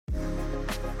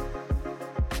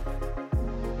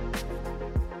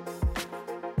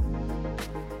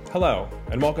Hello,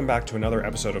 and welcome back to another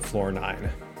episode of Floor 9.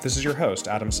 This is your host,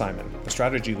 Adam Simon, the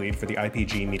strategy lead for the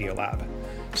IPG Media Lab.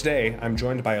 Today, I'm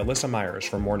joined by Alyssa Myers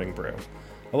from Morning Brew.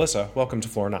 Alyssa, welcome to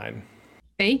Floor 9.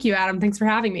 Thank you, Adam. Thanks for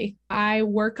having me. I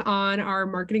work on our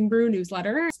Marketing Brew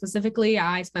newsletter. Specifically,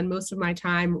 I spend most of my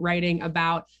time writing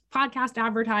about podcast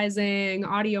advertising,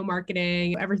 audio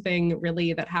marketing, everything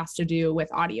really that has to do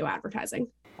with audio advertising.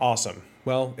 Awesome.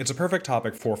 Well, it's a perfect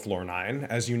topic for Floor 9.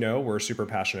 As you know, we're super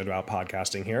passionate about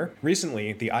podcasting here.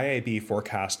 Recently, the IAB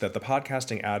forecast that the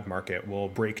podcasting ad market will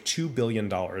break $2 billion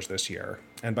this year,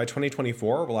 and by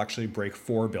 2024, will actually break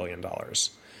 $4 billion.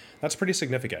 That's pretty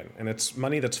significant, and it's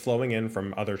money that's flowing in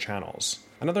from other channels.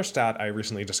 Another stat I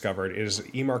recently discovered is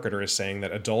eMarketer is saying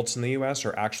that adults in the US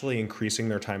are actually increasing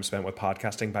their time spent with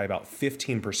podcasting by about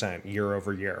 15% year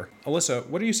over year. Alyssa,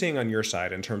 what are you seeing on your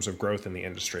side in terms of growth in the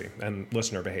industry and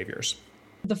listener behaviors?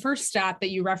 The first stat that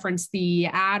you referenced, the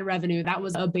ad revenue, that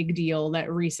was a big deal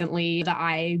that recently the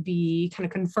IAB kind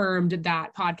of confirmed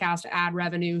that podcast ad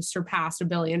revenue surpassed $1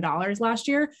 billion last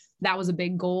year. That was a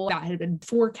big goal that had been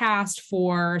forecast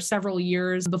for several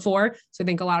years before. So I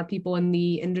think a lot of people in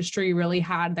the industry really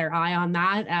had their eye on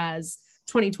that as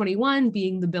 2021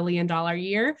 being the $1 billion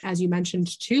year. As you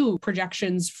mentioned too,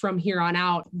 projections from here on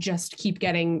out just keep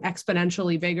getting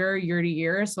exponentially bigger year to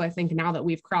year. So I think now that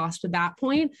we've crossed that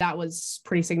point, that was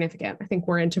pretty significant. I think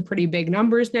we're into pretty big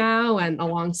numbers now. And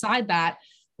alongside that,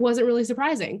 wasn't really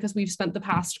surprising because we've spent the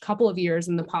past couple of years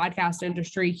in the podcast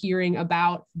industry hearing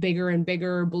about bigger and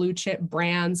bigger blue chip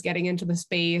brands getting into the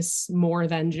space more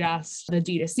than just the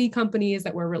D2C companies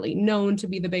that were really known to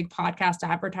be the big podcast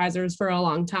advertisers for a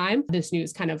long time. This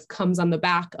news kind of comes on the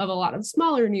back of a lot of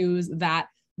smaller news that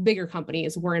bigger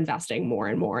companies were investing more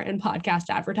and more in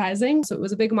podcast advertising. So it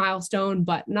was a big milestone,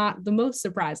 but not the most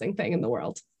surprising thing in the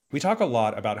world. We talk a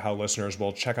lot about how listeners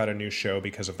will check out a new show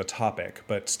because of the topic,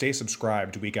 but stay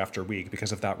subscribed week after week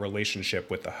because of that relationship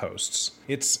with the hosts.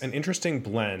 It's an interesting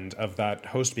blend of that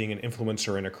host being an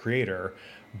influencer and a creator,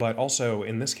 but also,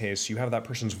 in this case, you have that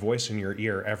person's voice in your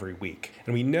ear every week.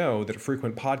 And we know that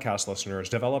frequent podcast listeners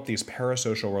develop these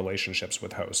parasocial relationships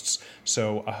with hosts,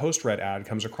 so a host-read ad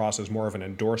comes across as more of an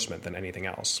endorsement than anything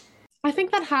else. I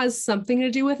think that has something to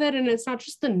do with it. And it's not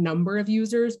just the number of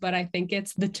users, but I think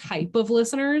it's the type of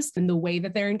listeners and the way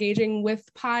that they're engaging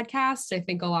with podcasts. I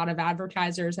think a lot of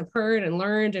advertisers have heard and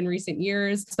learned in recent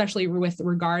years, especially with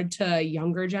regard to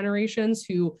younger generations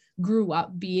who grew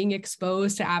up being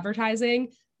exposed to advertising.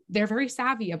 They're very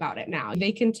savvy about it now.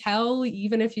 They can tell,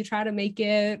 even if you try to make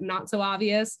it not so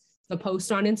obvious, the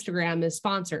post on Instagram is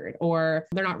sponsored, or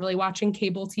they're not really watching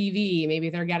cable TV. Maybe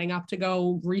they're getting up to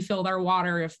go refill their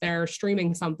water if they're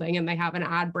streaming something and they have an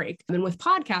ad break. And then with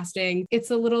podcasting,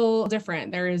 it's a little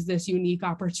different. There is this unique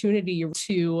opportunity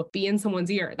to be in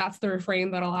someone's ear. That's the refrain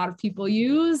that a lot of people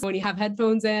use. When you have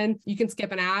headphones in, you can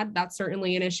skip an ad. That's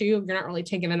certainly an issue. You're not really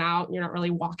taking it out. You're not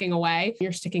really walking away.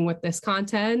 You're sticking with this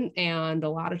content. And a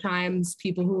lot of times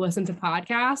people who listen to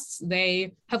podcasts,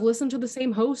 they have listened to the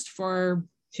same host for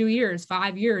 2 years,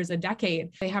 5 years, a decade.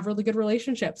 They have really good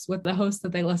relationships with the hosts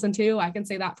that they listen to. I can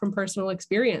say that from personal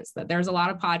experience, that there's a lot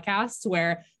of podcasts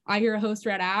where I hear a host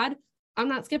read ad, I'm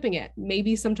not skipping it.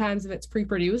 Maybe sometimes if it's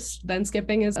pre-produced, then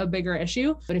skipping is a bigger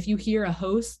issue. But if you hear a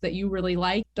host that you really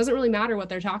like, doesn't really matter what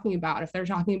they're talking about. If they're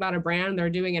talking about a brand, they're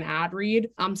doing an ad read,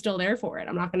 I'm still there for it.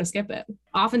 I'm not going to skip it.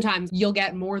 Oftentimes you'll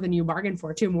get more than you bargained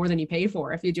for too, more than you paid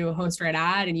for. If you do a host read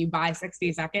ad and you buy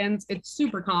 60 seconds, it's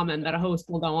super common that a host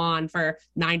will go on for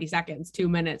 90 seconds, 2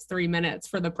 minutes, 3 minutes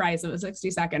for the price of a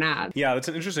 60-second ad. Yeah, that's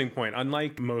an interesting point.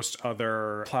 Unlike most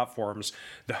other platforms,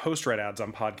 the host read ads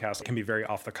on podcasts can be very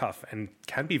off the cuff and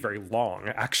can be very long,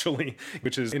 actually,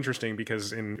 which is interesting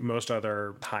because in most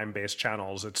other time-based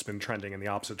channels, it's been trending in the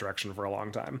opposite direction for a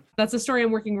long time. That's a story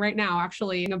I'm working right now,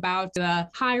 actually, about the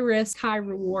high risk, high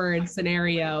reward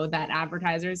scenario that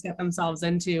advertisers get themselves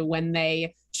into when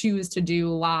they choose to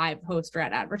do live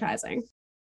host-read advertising.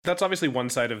 That's obviously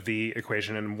one side of the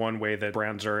equation and one way that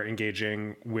brands are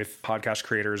engaging with podcast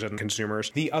creators and consumers.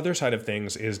 The other side of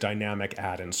things is dynamic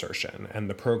ad insertion and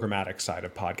the programmatic side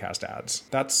of podcast ads.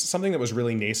 That's something that was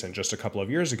really nascent just a couple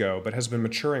of years ago, but has been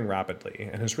maturing rapidly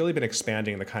and has really been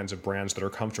expanding the kinds of brands that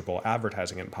are comfortable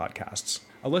advertising in podcasts.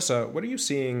 Alyssa, what are you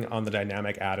seeing on the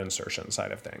dynamic ad insertion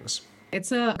side of things?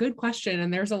 It's a good question.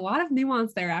 And there's a lot of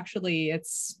nuance there, actually.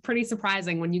 It's pretty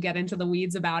surprising when you get into the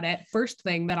weeds about it. First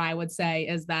thing that I would say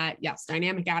is that, yes,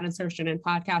 dynamic ad insertion in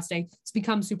podcasting has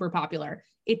become super popular.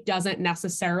 It doesn't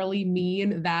necessarily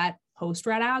mean that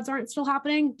post-read ads aren't still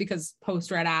happening, because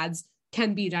post-read ads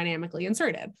can be dynamically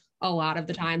inserted. A lot of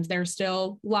the times they're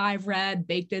still live read,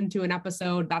 baked into an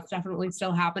episode. That's definitely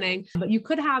still happening. But you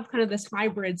could have kind of this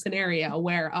hybrid scenario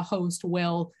where a host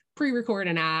will pre-record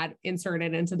an ad, insert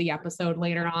it into the episode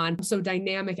later on. So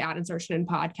dynamic ad insertion in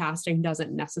podcasting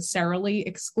doesn't necessarily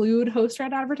exclude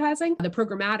host-read advertising. The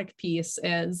programmatic piece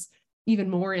is even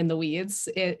more in the weeds.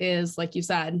 It is, like you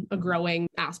said, a growing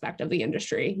aspect of the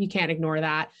industry. You can't ignore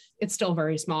that. It's still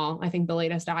very small. I think the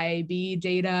latest IAB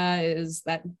data is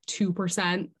that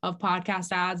 2% of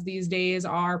podcast ads these days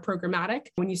are programmatic.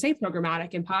 When you say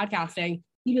programmatic in podcasting,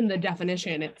 even the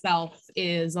definition itself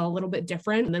is a little bit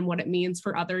different than what it means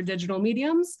for other digital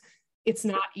mediums. It's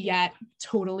not yet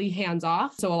totally hands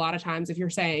off. So a lot of times if you're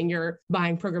saying you're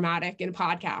buying programmatic in a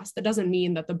podcast, that doesn't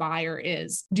mean that the buyer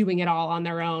is doing it all on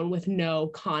their own with no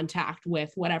contact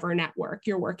with whatever network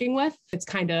you're working with. It's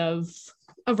kind of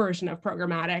a version of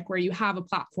programmatic where you have a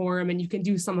platform and you can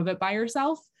do some of it by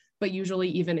yourself. But usually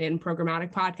even in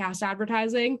programmatic podcast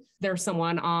advertising, there's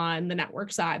someone on the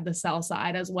network side, the sell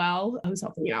side as well, who's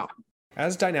helping you out.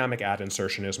 As dynamic ad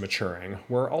insertion is maturing,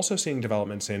 we're also seeing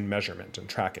developments in measurement and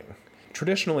tracking.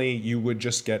 Traditionally, you would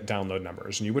just get download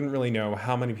numbers and you wouldn't really know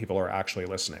how many people are actually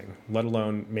listening, let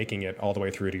alone making it all the way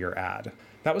through to your ad.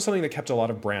 That was something that kept a lot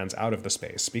of brands out of the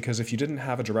space because if you didn't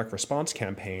have a direct response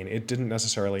campaign, it didn't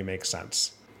necessarily make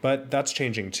sense. But that's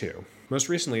changing too. Most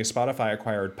recently, Spotify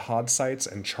acquired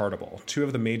Podsights and Chartable, two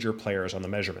of the major players on the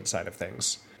measurement side of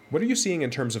things. What are you seeing in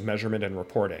terms of measurement and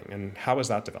reporting, and how is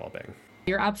that developing?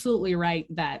 You're absolutely right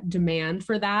that demand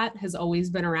for that has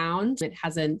always been around. It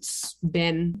hasn't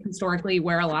been historically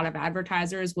where a lot of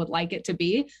advertisers would like it to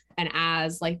be. And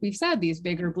as, like we've said, these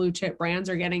bigger blue chip brands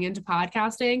are getting into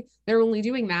podcasting, they're only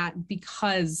doing that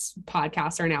because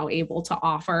podcasts are now able to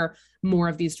offer more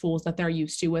of these tools that they're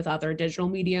used to with other digital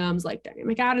mediums like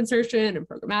dynamic ad insertion and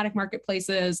programmatic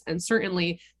marketplaces, and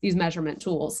certainly these measurement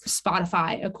tools.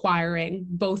 Spotify acquiring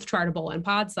both Chartable and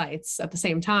Podsights at the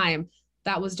same time,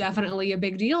 that was definitely a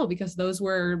big deal because those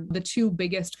were the two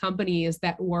biggest companies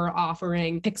that were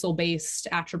offering pixel-based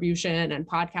attribution and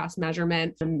podcast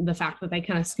measurement. And the fact that they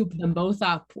kind of scooped them both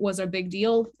up was a big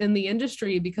deal in the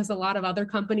industry because a lot of other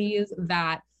companies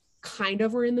that kind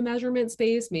of were in the measurement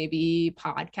space, maybe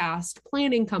podcast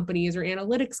planning companies or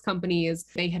analytics companies,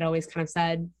 they had always kind of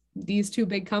said, these two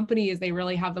big companies, they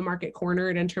really have the market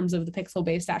cornered in terms of the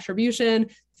pixel-based attribution,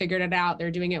 figured it out,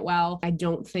 they're doing it well. I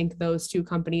don't think those two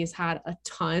companies had a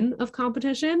ton of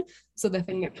competition. So the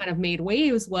thing that kind of made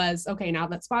waves was, okay, now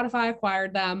that Spotify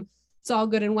acquired them, it's all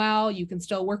good and well. You can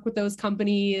still work with those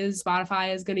companies.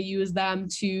 Spotify is going to use them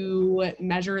to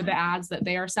measure the ads that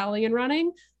they are selling and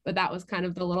running. But that was kind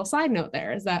of the little side note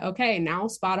there is that, okay, now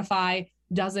Spotify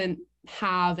doesn't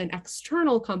have an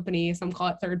external company, some call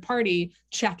it third party,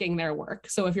 checking their work.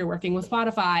 So if you're working with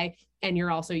Spotify and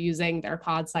you're also using their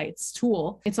Podsights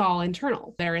tool, it's all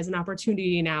internal. There is an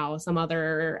opportunity now. Some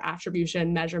other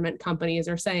attribution measurement companies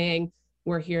are saying,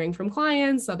 we're hearing from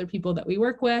clients, other people that we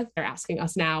work with, they're asking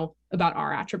us now about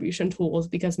our attribution tools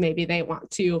because maybe they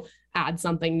want to add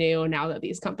something new now that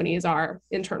these companies are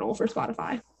internal for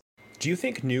Spotify. Do you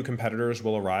think new competitors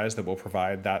will arise that will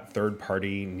provide that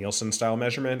third-party Nielsen-style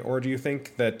measurement, or do you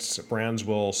think that brands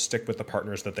will stick with the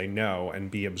partners that they know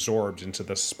and be absorbed into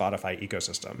the Spotify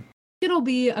ecosystem? It'll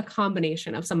be a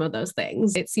combination of some of those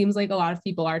things. It seems like a lot of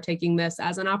people are taking this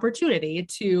as an opportunity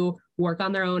to work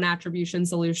on their own attribution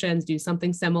solutions, do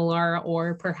something similar,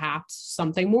 or perhaps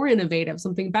something more innovative,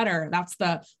 something better. That's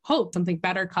the hope. Something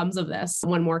better comes of this.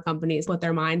 When more companies put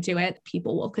their mind to it,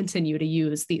 people will continue to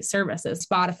use these services.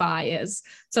 Spotify is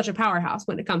such a powerhouse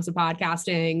when it comes to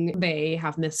podcasting. They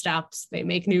have missteps. They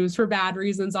make news for bad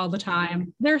reasons all the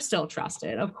time. They're still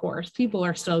trusted, of course. People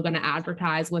are still going to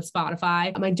advertise with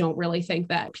Spotify. I don't really think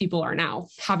that people are now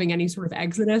having any sort of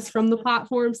exodus from the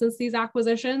platform since these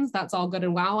acquisitions. That's all good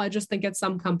and well. I just think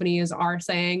some companies are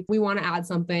saying, we want to add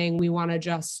something. We want to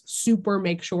just super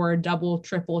make sure, double,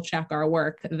 triple check our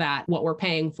work that what we're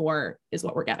paying for is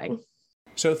what we're getting.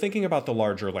 So thinking about the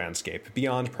larger landscape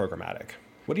beyond programmatic,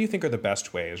 what do you think are the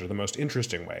best ways or the most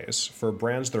interesting ways for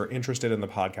brands that are interested in the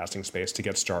podcasting space to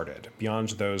get started beyond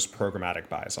those programmatic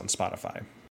buys on Spotify?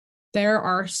 There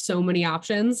are so many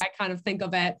options. I kind of think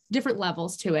of it different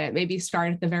levels to it. Maybe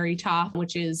start at the very top,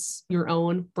 which is your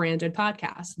own branded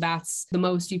podcast. That's the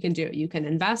most you can do. You can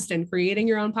invest in creating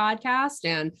your own podcast,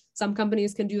 and some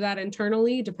companies can do that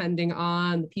internally, depending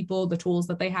on the people, the tools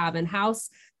that they have in-house.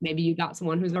 Maybe you got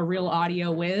someone who's a real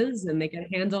audio whiz and they can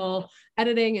handle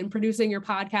editing and producing your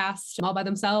podcast all by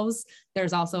themselves.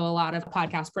 There's also a lot of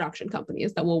podcast production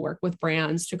companies that will work with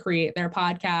brands to create their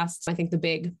podcasts. I think the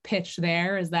big pitch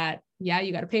there is that, yeah,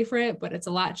 you got to pay for it, but it's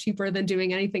a lot cheaper than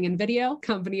doing anything in video.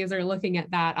 Companies are looking at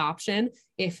that option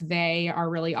if they are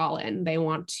really all in. They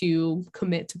want to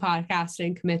commit to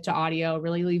podcasting, commit to audio,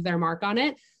 really leave their mark on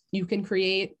it. You can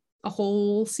create a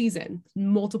whole season,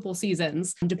 multiple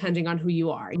seasons, depending on who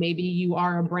you are. Maybe you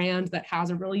are a brand that has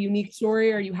a really unique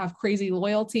story, or you have crazy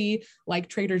loyalty like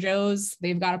Trader Joe's.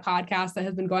 They've got a podcast that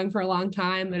has been going for a long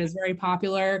time that is very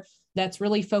popular, that's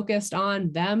really focused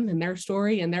on them and their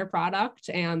story and their product.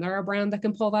 And they're a brand that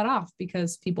can pull that off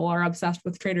because people are obsessed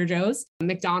with Trader Joe's.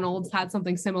 McDonald's had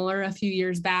something similar a few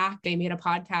years back. They made a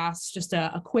podcast, just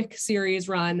a quick series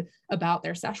run about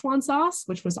their Szechuan sauce,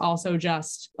 which was also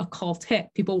just a cult hit.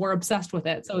 People were obsessed with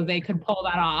it, so they could pull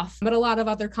that off. But a lot of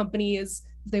other companies,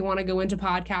 if they want to go into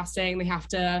podcasting, they have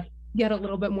to get a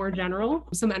little bit more general.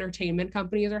 Some entertainment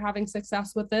companies are having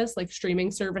success with this, like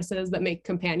streaming services that make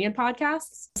companion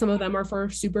podcasts. Some of them are for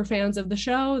super fans of the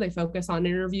show. They focus on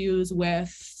interviews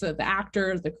with the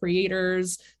actors, the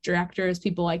creators, directors,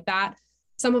 people like that.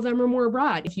 Some of them are more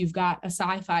broad. If you've got a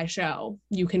sci-fi show,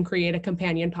 you can create a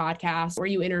companion podcast where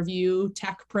you interview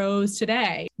tech pros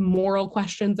today. Moral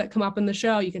questions that come up in the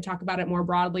show, you can talk about it more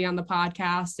broadly on the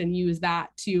podcast and use that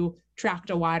to attract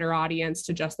a wider audience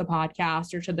to just the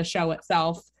podcast or to the show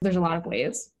itself. There's a lot of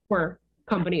ways for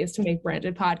companies to make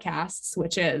branded podcasts,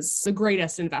 which is the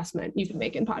greatest investment you can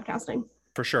make in podcasting.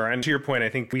 For sure. And to your point, I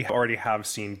think we already have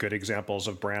seen good examples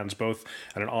of brands, both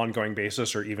on an ongoing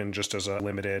basis or even just as a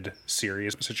limited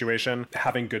series situation,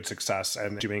 having good success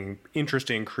and doing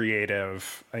interesting,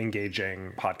 creative,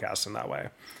 engaging podcasts in that way.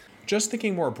 Just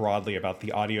thinking more broadly about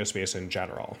the audio space in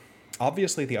general.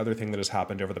 Obviously, the other thing that has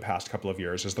happened over the past couple of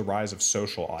years is the rise of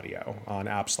social audio on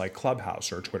apps like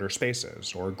Clubhouse or Twitter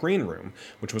Spaces or Green Room,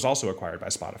 which was also acquired by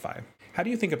Spotify. How do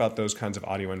you think about those kinds of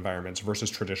audio environments versus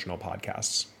traditional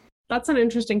podcasts? That's an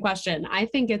interesting question. I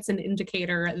think it's an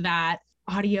indicator that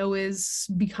audio is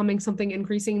becoming something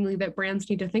increasingly that brands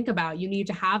need to think about. You need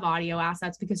to have audio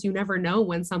assets because you never know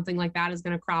when something like that is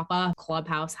going to crop up.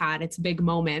 Clubhouse had its big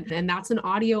moment, and that's an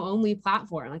audio only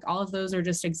platform. Like all of those are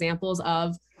just examples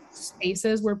of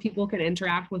spaces where people can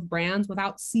interact with brands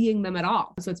without seeing them at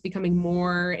all. So it's becoming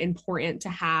more important to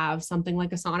have something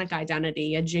like a sonic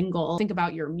identity, a jingle. Think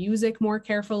about your music more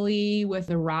carefully with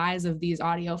the rise of these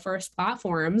audio first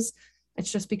platforms.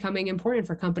 It's just becoming important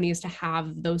for companies to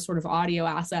have those sort of audio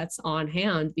assets on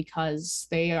hand because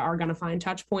they are going to find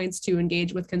touch points to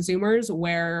engage with consumers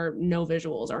where no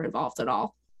visuals are involved at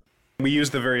all. We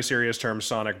use the very serious term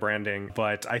sonic branding,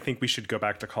 but I think we should go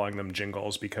back to calling them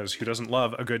jingles because who doesn't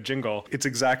love a good jingle? It's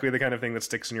exactly the kind of thing that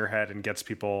sticks in your head and gets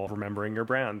people remembering your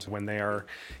brand when they are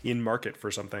in market for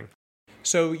something.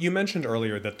 So you mentioned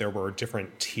earlier that there were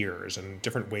different tiers and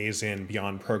different ways in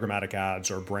beyond programmatic ads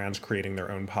or brands creating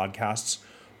their own podcasts.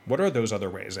 What are those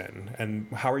other ways in, and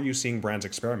how are you seeing brands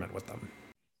experiment with them?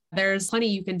 There's plenty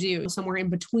you can do somewhere in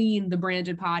between the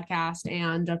branded podcast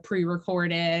and a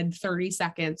pre-recorded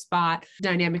 30-second spot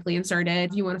dynamically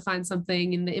inserted. If you want to find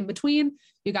something in the in-between,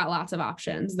 you got lots of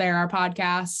options. There are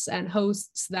podcasts and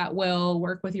hosts that will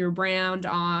work with your brand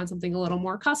on something a little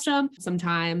more custom.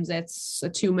 Sometimes it's a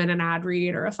 2-minute ad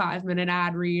read or a 5-minute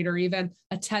ad read or even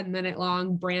a 10-minute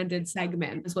long branded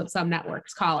segment is what some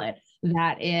networks call it.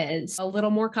 That is a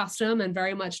little more custom and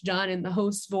very much done in the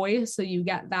host's voice. So you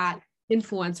get that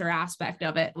influencer aspect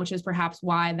of it, which is perhaps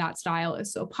why that style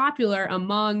is so popular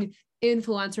among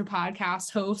influencer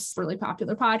podcast hosts. Really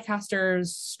popular podcasters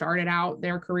started out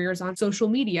their careers on social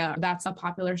media. That's a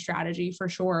popular strategy for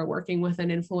sure, working with an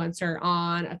influencer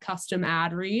on a custom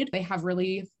ad read. They have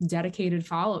really dedicated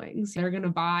followings. They're going to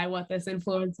buy what this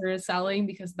influencer is selling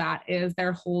because that is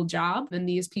their whole job. And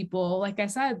these people, like I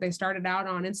said, they started out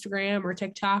on Instagram or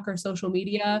TikTok or social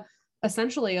media.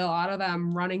 Essentially, a lot of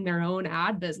them running their own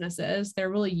ad businesses. They're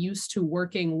really used to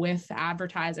working with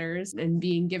advertisers and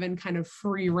being given kind of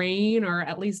free rein or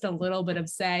at least a little bit of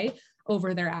say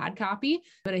over their ad copy.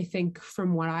 But I think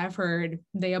from what I've heard,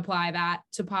 they apply that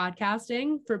to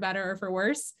podcasting for better or for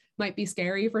worse. Might be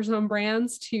scary for some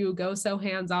brands to go so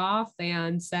hands off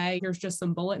and say, here's just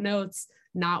some bullet notes,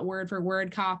 not word for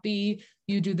word copy.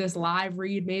 You do this live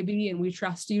read maybe, and we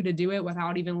trust you to do it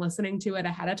without even listening to it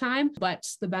ahead of time. But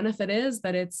the benefit is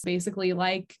that it's basically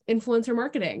like influencer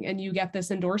marketing, and you get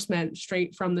this endorsement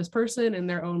straight from this person in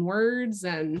their own words.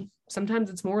 And sometimes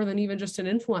it's more than even just an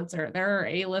influencer. There are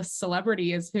A-list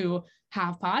celebrities who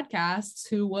have podcasts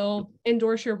who will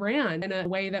endorse your brand in a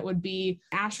way that would be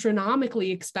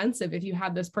astronomically expensive if you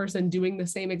had this person doing the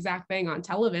same exact thing on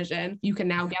television. You can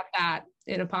now get that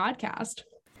in a podcast.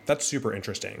 That's super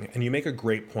interesting. And you make a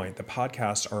great point that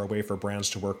podcasts are a way for brands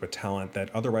to work with talent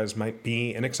that otherwise might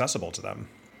be inaccessible to them.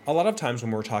 A lot of times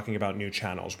when we're talking about new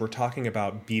channels, we're talking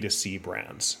about B2C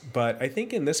brands. But I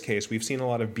think in this case, we've seen a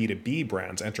lot of B2B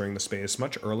brands entering the space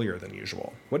much earlier than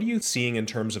usual. What are you seeing in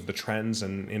terms of the trends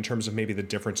and in terms of maybe the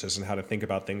differences in how to think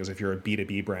about things if you're a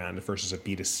B2B brand versus a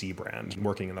B2C brand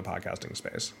working in the podcasting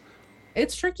space?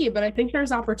 It's tricky, but I think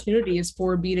there's opportunities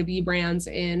for B2B brands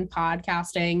in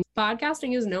podcasting.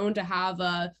 Podcasting is known to have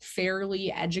a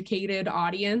fairly educated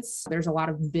audience. There's a lot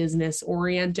of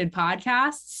business-oriented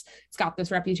podcasts. It's got this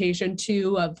reputation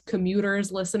too of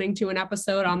commuters listening to an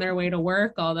episode on their way to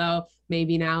work, although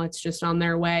maybe now it's just on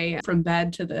their way from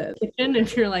bed to the kitchen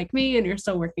if you're like me and you're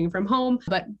still working from home.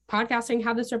 But podcasting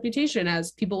had this reputation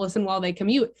as people listen while they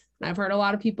commute. And I've heard a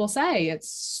lot of people say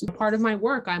it's part of my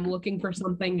work. I'm looking for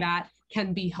something that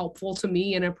can be helpful to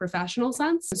me in a professional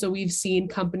sense. So we've seen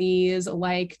companies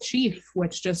like Chief,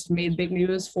 which just made big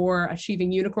news for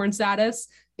achieving unicorn status.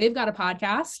 They've got a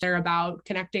podcast. They're about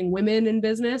connecting women in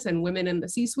business and women in the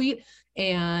C-suite.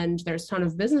 And there's a ton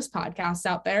of business podcasts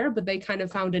out there, but they kind of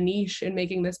found a niche in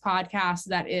making this podcast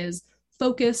that is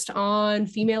focused on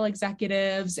female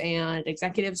executives and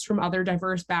executives from other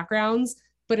diverse backgrounds,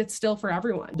 but it's still for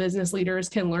everyone. Business leaders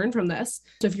can learn from this.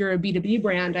 So if you're a B2B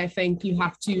brand, I think you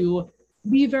have to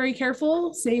be very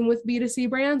careful, same with B2C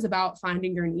brands, about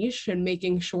finding your niche and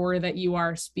making sure that you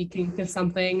are speaking to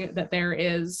something that there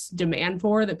is demand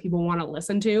for, that people want to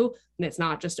listen to. And it's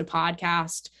not just a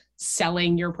podcast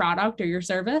selling your product or your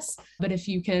service. But if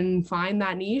you can find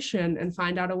that niche and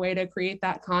find out a way to create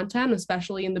that content,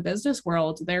 especially in the business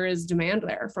world, there is demand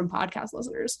there from podcast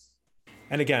listeners.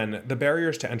 And again, the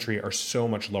barriers to entry are so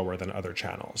much lower than other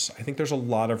channels. I think there's a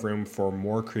lot of room for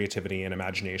more creativity and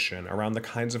imagination around the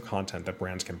kinds of content that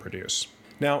brands can produce.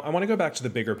 Now, I want to go back to the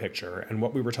bigger picture and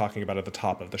what we were talking about at the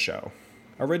top of the show.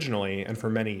 Originally, and for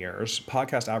many years,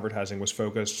 podcast advertising was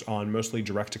focused on mostly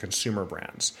direct-to-consumer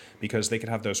brands because they could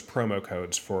have those promo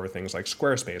codes for things like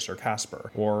Squarespace or Casper,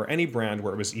 or any brand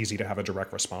where it was easy to have a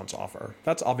direct response offer.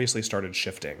 That's obviously started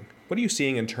shifting. What are you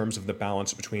seeing in terms of the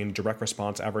balance between direct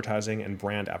response advertising and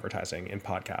brand advertising in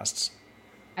podcasts?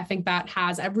 I think that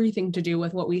has everything to do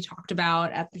with what we talked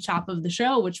about at the top of the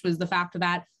show, which was the fact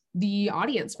that the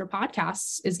audience for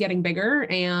podcasts is getting bigger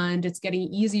and it's getting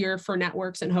easier for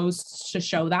networks and hosts to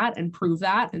show that and prove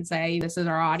that and say, this is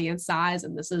our audience size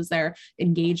and this is their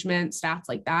engagement. Stats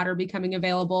like that are becoming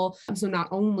available. So not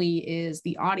only is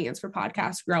the audience for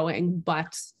podcasts growing,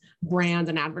 but brands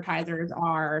and advertisers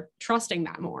are trusting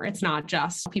that more. It's not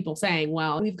just people saying,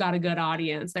 well, we've got a good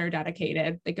audience, they're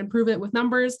dedicated, they can prove it with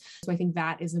numbers. So I think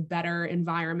that is a better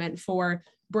environment for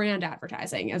brand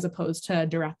advertising as opposed to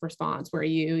direct response where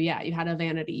you had a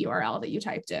vanity URL that you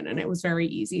typed in and it was very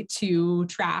easy to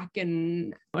track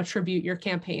and attribute your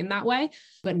campaign that way.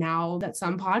 But now that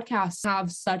some podcasts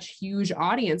have such huge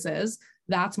audiences,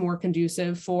 that's more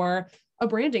conducive for a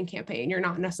branding campaign. You're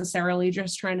not necessarily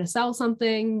just trying to sell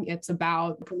something. It's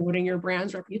about promoting your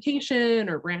brand's reputation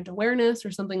or brand awareness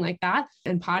or something like that.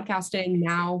 And podcasting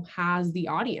now has the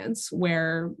audience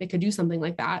where it could do something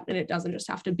like that. And it doesn't just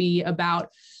have to be about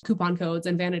coupon codes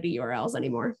and vanity URLs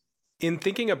anymore. In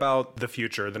thinking about the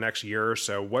future, the next year or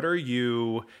so, what are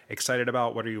you excited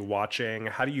about? What are you watching?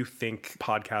 How do you think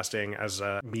podcasting as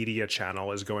a media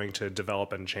channel is going to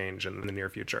develop and change in the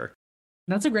near future?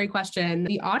 That's a great question.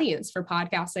 The audience for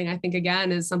podcasting, I think,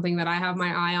 again, is something that I have my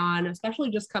eye on,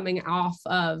 especially just coming off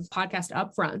of podcast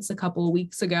upfronts a couple of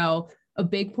weeks ago. A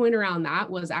big point around that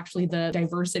was actually the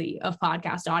diversity of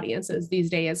podcast audiences these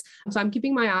days. So I'm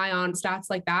keeping my eye on stats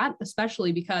like that,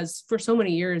 especially because for so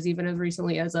many years, even as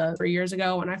recently as 3 years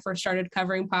ago, when I first started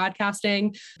covering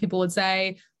podcasting, people would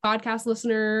say, podcast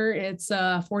listener, it's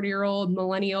a 40-year-old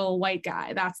millennial white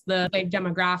guy. That's the big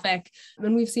demographic.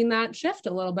 And we've seen that shift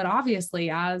a little bit, obviously,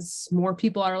 as more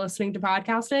people are listening to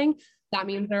podcasting. That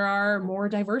means there are more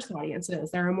diverse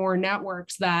audiences. There are more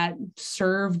networks that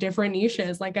serve different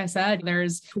niches. Like I said,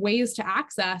 there's ways to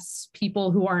access people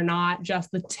who are not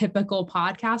just the typical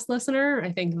podcast listener.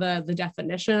 I think the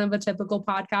definition of a typical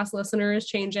podcast listener is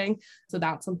changing. So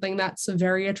that's something that's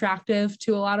very attractive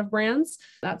to a lot of brands.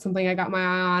 That's something I got my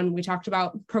eye on. We talked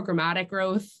about programmatic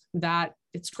growth, that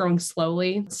it's growing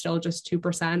slowly. Still just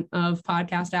 2% of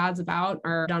podcast ads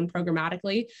are done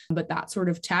programmatically, but that sort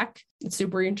of tech, it's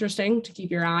super interesting to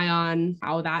keep your eye on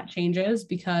how that changes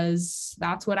because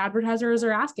that's what advertisers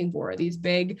are asking for. These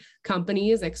big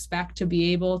companies expect to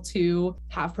be able to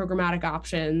have programmatic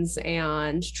options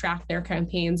and track their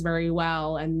campaigns very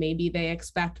well. And maybe they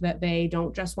expect that they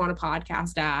don't just want a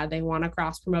podcast ad, they want to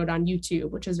cross promote on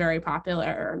YouTube, which is very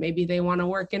popular. Or maybe they want to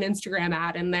work an Instagram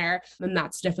ad in there. And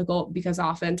that's difficult because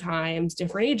oftentimes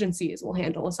different agencies will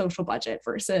handle a social budget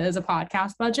versus a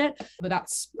podcast budget. But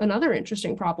that's another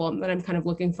interesting problem that I'm kind of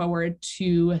looking forward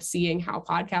to seeing how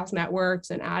podcast networks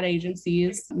and ad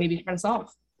agencies maybe try to solve.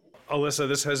 Alyssa,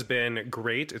 this has been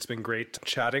great. It's been great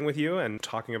chatting with you and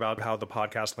talking about how the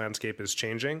podcast landscape is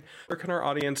changing. Where can our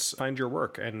audience find your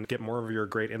work and get more of your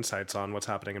great insights on what's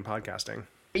happening in podcasting?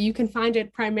 You can find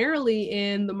it primarily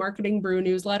in the Marketing Brew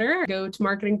newsletter. Go to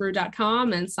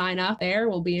marketingbrew.com and sign up there.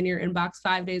 We'll be in your inbox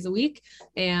 5 days a week.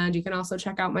 And you can also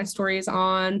check out my stories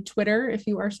on Twitter if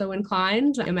you are so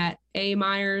inclined. I'm at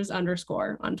 @amyers_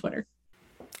 on Twitter.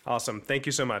 Awesome. Thank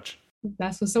you so much.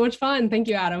 This was so much fun. Thank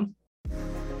you, Adam.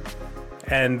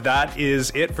 And that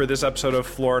is it for this episode of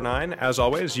Floor 9. As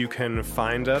always, you can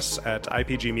find us at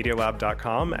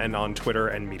ipgmedialab.com and on Twitter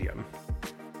and Medium.